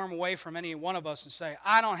should storm away from any one of us and say,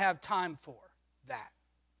 I don't have time for that.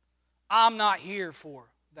 I'm not here for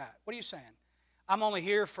that. What are you saying? I'm only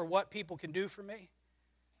here for what people can do for me,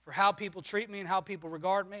 for how people treat me and how people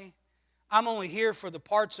regard me. I'm only here for the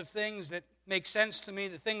parts of things that make sense to me,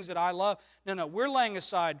 the things that I love. No, we're laying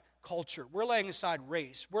aside culture. We're laying aside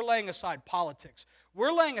race. We're laying aside politics.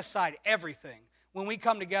 We're laying aside everything when we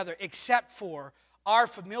come together except for our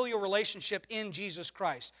familial relationship in Jesus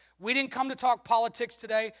Christ. We didn't come to talk politics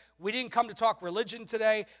today. We didn't come to talk religion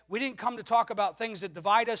today. We didn't come to talk about things that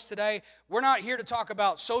divide us today. We're not here to talk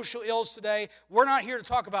about social ills today. We're not here to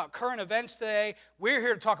talk about current events today. We're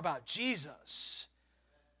here to talk about Jesus.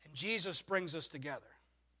 And Jesus brings us together.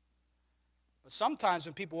 But sometimes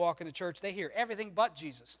when people walk in the church, they hear everything but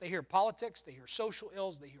Jesus. They hear politics, they hear social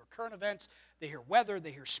ills, they hear current events, they hear weather,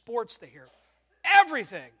 they hear sports, they hear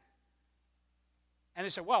everything. And they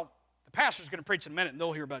say, well, the pastor's going to preach in a minute and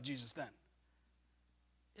they'll hear about Jesus then.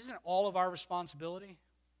 Isn't it all of our responsibility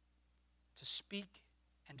to speak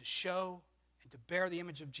and to show and to bear the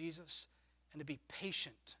image of Jesus and to be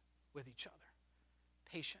patient with each other?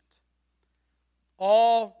 Patient.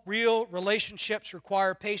 All real relationships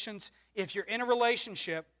require patience. If you're in a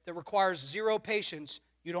relationship that requires zero patience,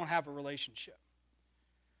 you don't have a relationship.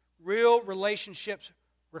 Real relationships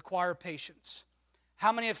require patience.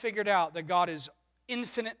 How many have figured out that God is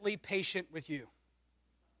infinitely patient with you?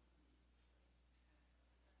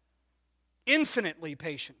 Infinitely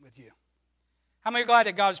patient with you. How many are glad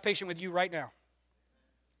that God is patient with you right now?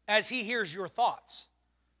 As He hears your thoughts.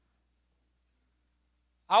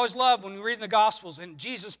 I always love when we read in the Gospels and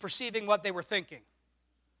Jesus perceiving what they were thinking.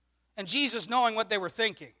 And Jesus knowing what they were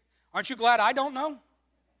thinking. Aren't you glad I don't know?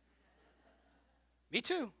 Me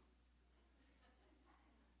too.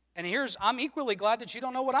 And I'm equally glad that you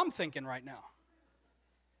don't know what I'm thinking right now.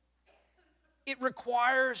 It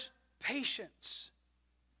requires patience,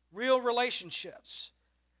 real relationships.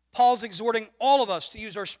 Paul's exhorting all of us to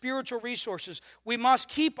use our spiritual resources. We must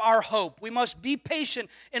keep our hope. We must be patient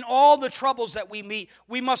in all the troubles that we meet.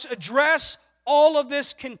 We must address all of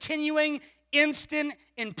this continuing, instant,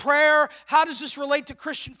 in prayer. How does this relate to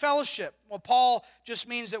Christian fellowship? Well, Paul just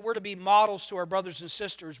means that we're to be models to our brothers and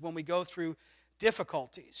sisters when we go through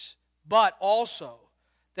difficulties, but also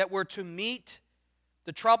that we're to meet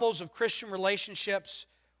the troubles of Christian relationships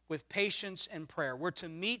with patience and prayer. We're to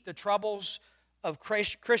meet the troubles of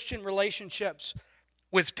Christian relationships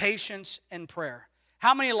with patience and prayer.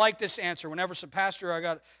 How many like this answer? Whenever some pastor,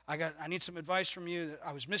 I need some advice from you.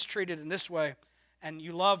 I was mistreated in this way, and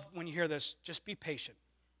you love when you hear this. Just be patient.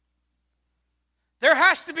 There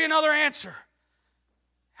has to be another answer.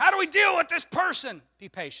 How do we deal with this person? Be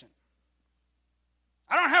patient.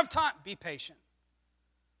 I don't have time. Be patient.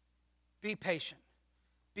 Be patient.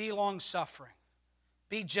 Be long-suffering.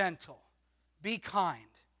 Be gentle. Be kind.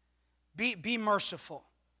 Be merciful.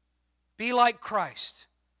 Be like Christ.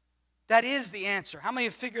 That is the answer. How many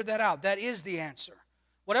have figured that out? That is the answer.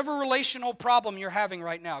 Whatever relational problem you're having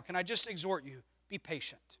right now, can I just exhort you? Be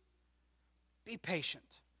patient. Be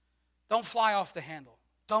patient. Don't fly off the handle.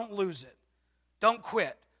 Don't lose it. Don't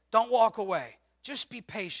quit. Don't walk away. Just be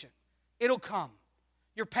patient. It'll come.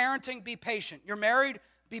 You're parenting, be patient. You're married,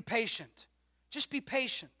 be patient. Just be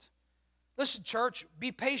patient. Listen, church,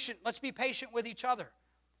 be patient. Let's be patient with each other.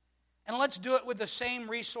 And let's do it with the same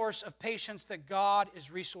resource of patience that God is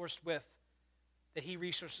resourced with, that He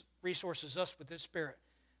resources us with His Spirit.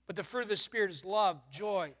 But the fruit of the Spirit is love,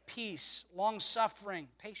 joy, peace, long-suffering,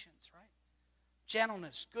 patience, right?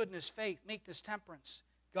 Gentleness, goodness, faith, meekness, temperance.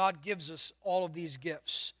 God gives us all of these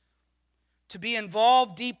gifts. To be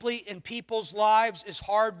involved deeply in people's lives is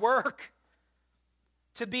hard work.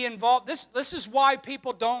 To be involved, this is why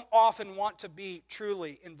people don't often want to be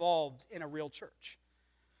truly involved in a real church.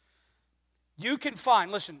 You can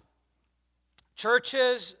find, listen,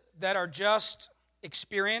 churches that are just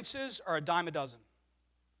experiences are a dime a dozen.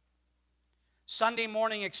 Sunday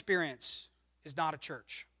morning experience is not a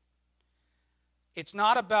church. It's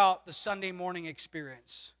not about the Sunday morning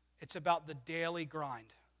experience. It's about the daily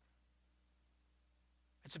grind.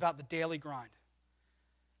 It's about the daily grind.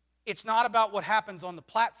 It's not about what happens on the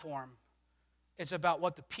platform. It's about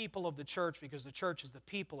what the people of the church, because the church is the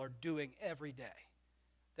people, are doing every day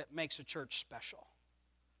that makes a church special.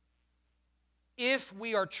 If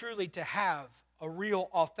we are truly to have a real,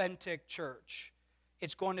 authentic church,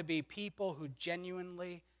 it's going to be people who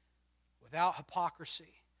genuinely, without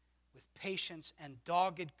hypocrisy, with patience and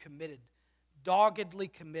doggedly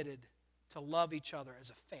committed to love each other as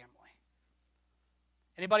a family.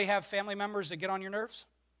 Anybody have family members that get on your nerves?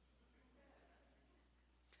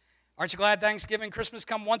 Aren't you glad Thanksgiving, Christmas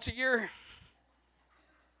come once a year?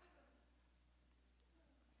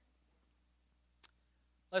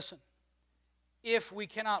 Listen, if we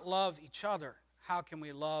cannot love each other, how can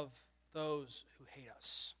we love those who hate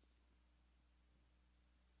us?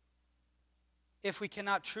 If we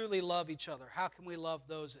cannot truly love each other, how can we love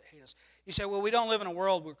those that hate us? You say, well, we don't live in a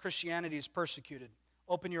world where Christianity is persecuted.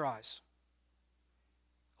 Open your eyes.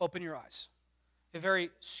 Open your eyes. A very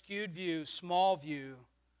skewed view, small view,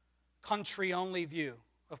 country-only view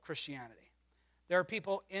of Christianity. There are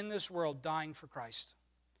people in this world dying for Christ,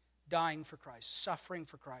 suffering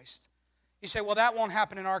for Christ. You say, well, that won't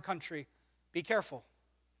happen in our country. Be careful.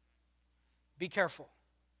 Be careful.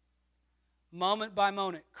 Moment by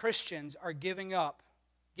moment, Christians are giving up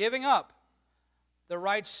the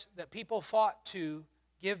rights that people fought to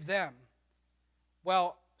give them.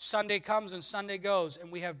 Well, Sunday comes and Sunday goes,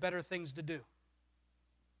 and we have better things to do.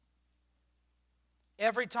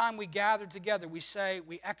 Every time we gather together, we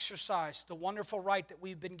exercise the wonderful right that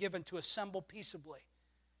we've been given to assemble peaceably,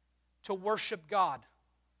 to worship God.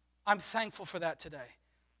 I'm thankful for that today.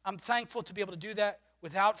 I'm thankful to be able to do that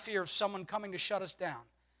without fear of someone coming to shut us down.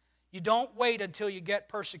 You don't wait until you get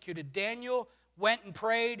persecuted. Daniel went and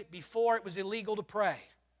prayed before it was illegal to pray.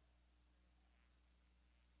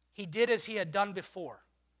 He did as he had done before.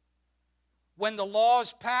 When the law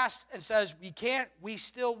is passed and says we can't, we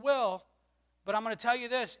still will. But I'm going to tell you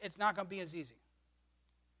this, it's not going to be as easy.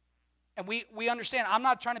 And we understand, I'm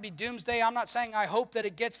not trying to be doomsday. I'm not saying I hope that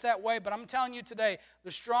it gets that way. But I'm telling you today,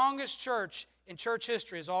 the strongest church in church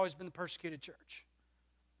history has always been the persecuted church.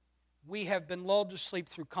 We have been lulled to sleep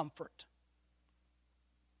through comfort.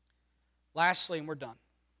 Lastly, and we're done.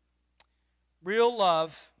 Real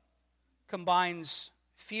love combines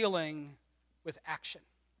feeling with action.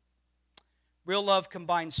 Real love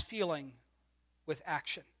combines feeling with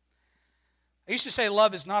action. I used to say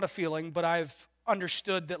love is not a feeling, but I've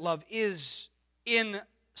understood that love is, in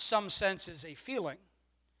some senses, a feeling,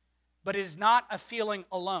 but it is not a feeling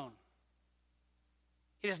alone.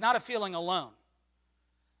 It is not a feeling alone.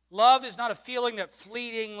 Love is not a feeling that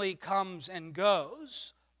fleetingly comes and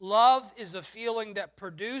goes. Love is a feeling that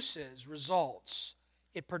produces results.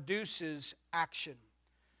 It produces action.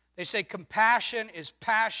 They say compassion is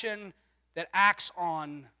passion that acts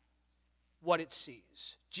on what it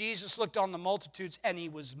sees. Jesus looked on the multitudes and he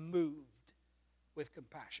was moved with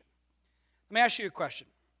compassion. Let me ask you a question.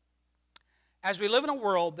 As we live in a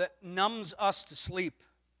world that numbs us to sleep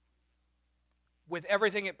with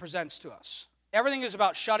everything it presents to us, everything is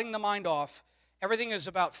about shutting the mind off. Everything is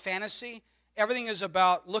about fantasy. Everything is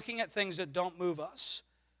about looking at things that don't move us.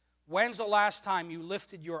 When's the last time you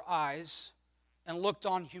lifted your eyes and looked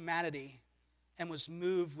on humanity and was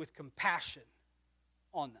moved with compassion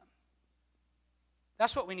on them?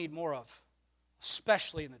 That's what we need more of,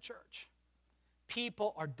 especially in the church.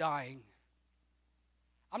 People are dying.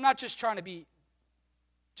 I'm not just trying to be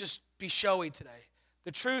showy today.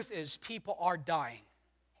 The truth is people are dying.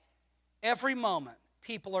 Every moment,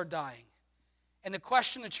 people are dying. And the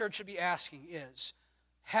question the church should be asking is,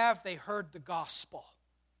 have they heard the gospel?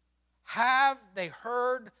 Have they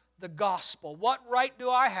heard the gospel? What right do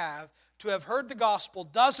I have to have heard the gospel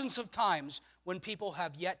dozens of times when people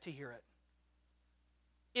have yet to hear it?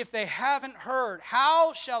 If they haven't heard,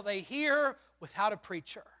 how shall they hear without a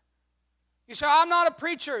preacher? You say, I'm not a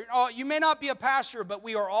preacher. Oh, you may not be a pastor, but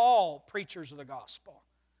we are all preachers of the gospel.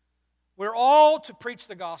 We're all to preach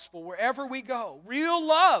the gospel wherever we go. Real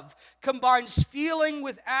love combines feeling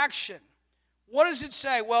with action. What does it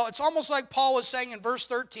say? Well, it's almost like Paul was saying in verse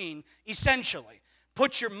 13, essentially.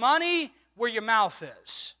 Put your money where your mouth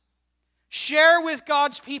is. Share with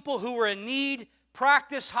God's people who are in need.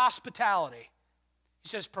 Practice hospitality. He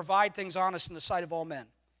says, provide things honest in the sight of all men.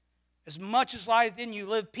 As much as lieth in you,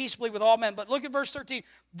 live peaceably with all men. But look at verse 13.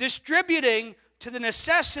 Distributing to the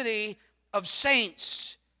necessity of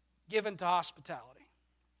saints, given to hospitality.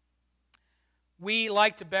 We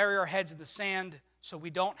like to bury our heads in the sand so we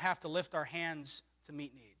don't have to lift our hands to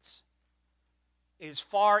meet needs. It is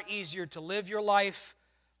far easier to live your life.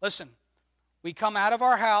 Listen, we come out of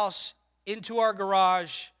our house, into our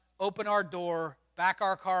garage, open our door, back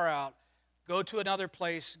our car out, go to another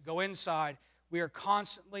place, go inside. We are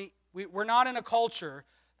constantly, we're not in a culture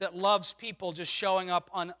that loves people just showing up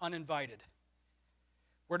uninvited.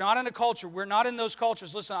 We're not in a culture. We're not in those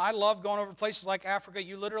cultures. Listen, I love going over places like Africa.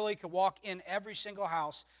 You literally could walk in every single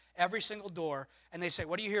house, every single door, and they say,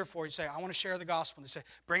 what are you here for? You say, I want to share the gospel. And they say,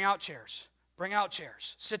 bring out chairs. Bring out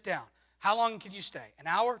chairs. Sit down. How long can you stay? An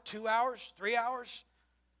hour? 2 hours? 3 hours?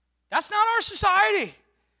 That's not our society.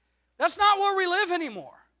 That's not where we live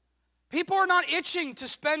anymore. People are not itching to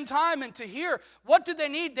spend time and to hear. What do they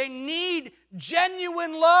need? They need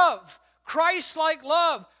genuine love, Christ-like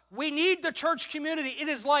love. We need the church community. It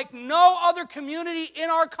is like no other community in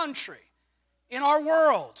our country, in our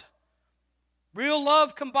world. Real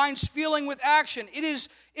love combines feeling with action. It is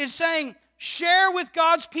saying, share with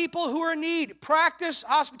God's people who are in need. Practice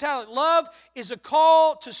hospitality. Love is a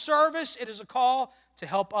call to service. It is a call to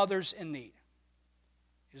help others in need.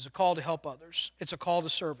 It is a call to help others. It's a call to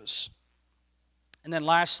service. And then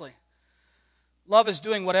lastly, love is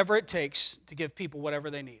doing whatever it takes to give people whatever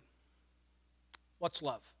they need. What's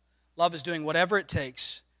love? Love is doing whatever it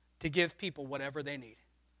takes to give people whatever they need.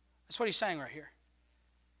 That's what he's saying right here.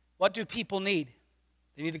 What do people need?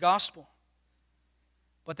 They need the gospel.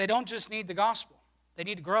 But they don't just need the gospel. They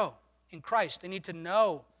need to grow in Christ. They need to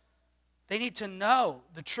know. They need to know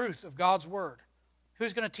the truth of God's word.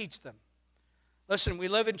 Who's going to teach them? Listen, we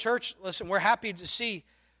live in church. Listen, we're happy to see.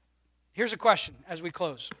 Here's a question as we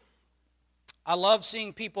close. I love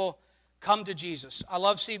seeing people come to Jesus. I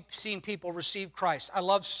love seeing people receive Christ. I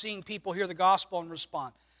love seeing people hear the gospel and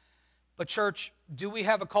respond. But church, do we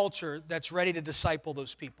have a culture that's ready to disciple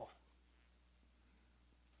those people?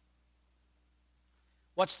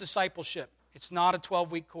 What's discipleship? It's not a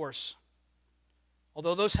 12-week course.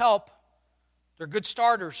 Although those help, they're good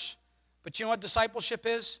starters. But you know what discipleship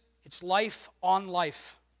is? It's life on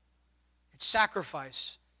life. It's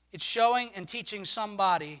sacrifice. It's showing and teaching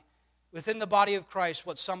somebody within the body of Christ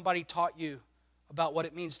what somebody taught you about what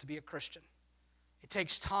it means to be a Christian. It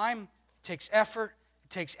takes time, it takes effort, it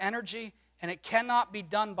takes energy, and it cannot be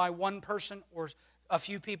done by one person or a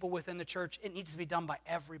few people within the church. It needs to be done by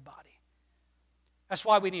everybody. That's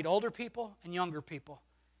why we need older people and younger people.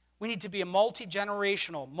 We need to be a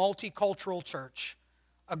multi-generational, multicultural church,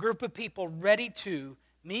 a group of people ready to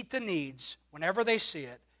meet the needs whenever they see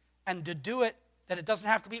it, and to do it that it doesn't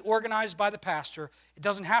have to be organized by the pastor. It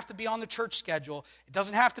doesn't have to be on the church schedule. It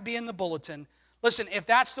doesn't have to be in the bulletin. Listen, if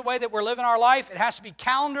that's the way that we're living our life, it has to be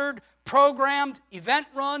calendared, programmed, event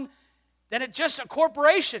run, then it's just a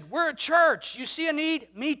corporation. We're a church. You see a need,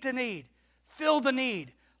 meet the need, fill the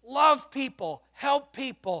need, love people, help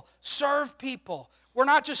people, serve people. We're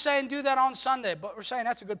not just saying do that on Sunday, but we're saying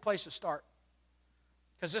that's a good place to start.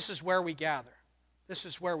 Because this is where we gather. This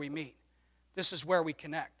is where we meet. This is where we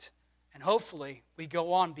connect. And hopefully, we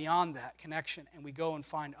go on beyond that connection and we go and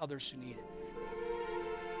find others who need it.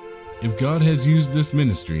 If God has used this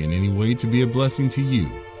ministry in any way to be a blessing to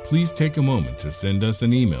you, please take a moment to send us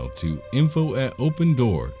an email to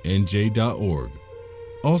info@opendoornj.org.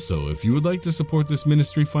 Also, if you would like to support this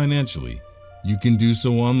ministry financially, you can do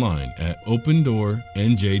so online at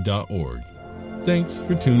opendoornj.org. Thanks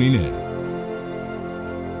for tuning in.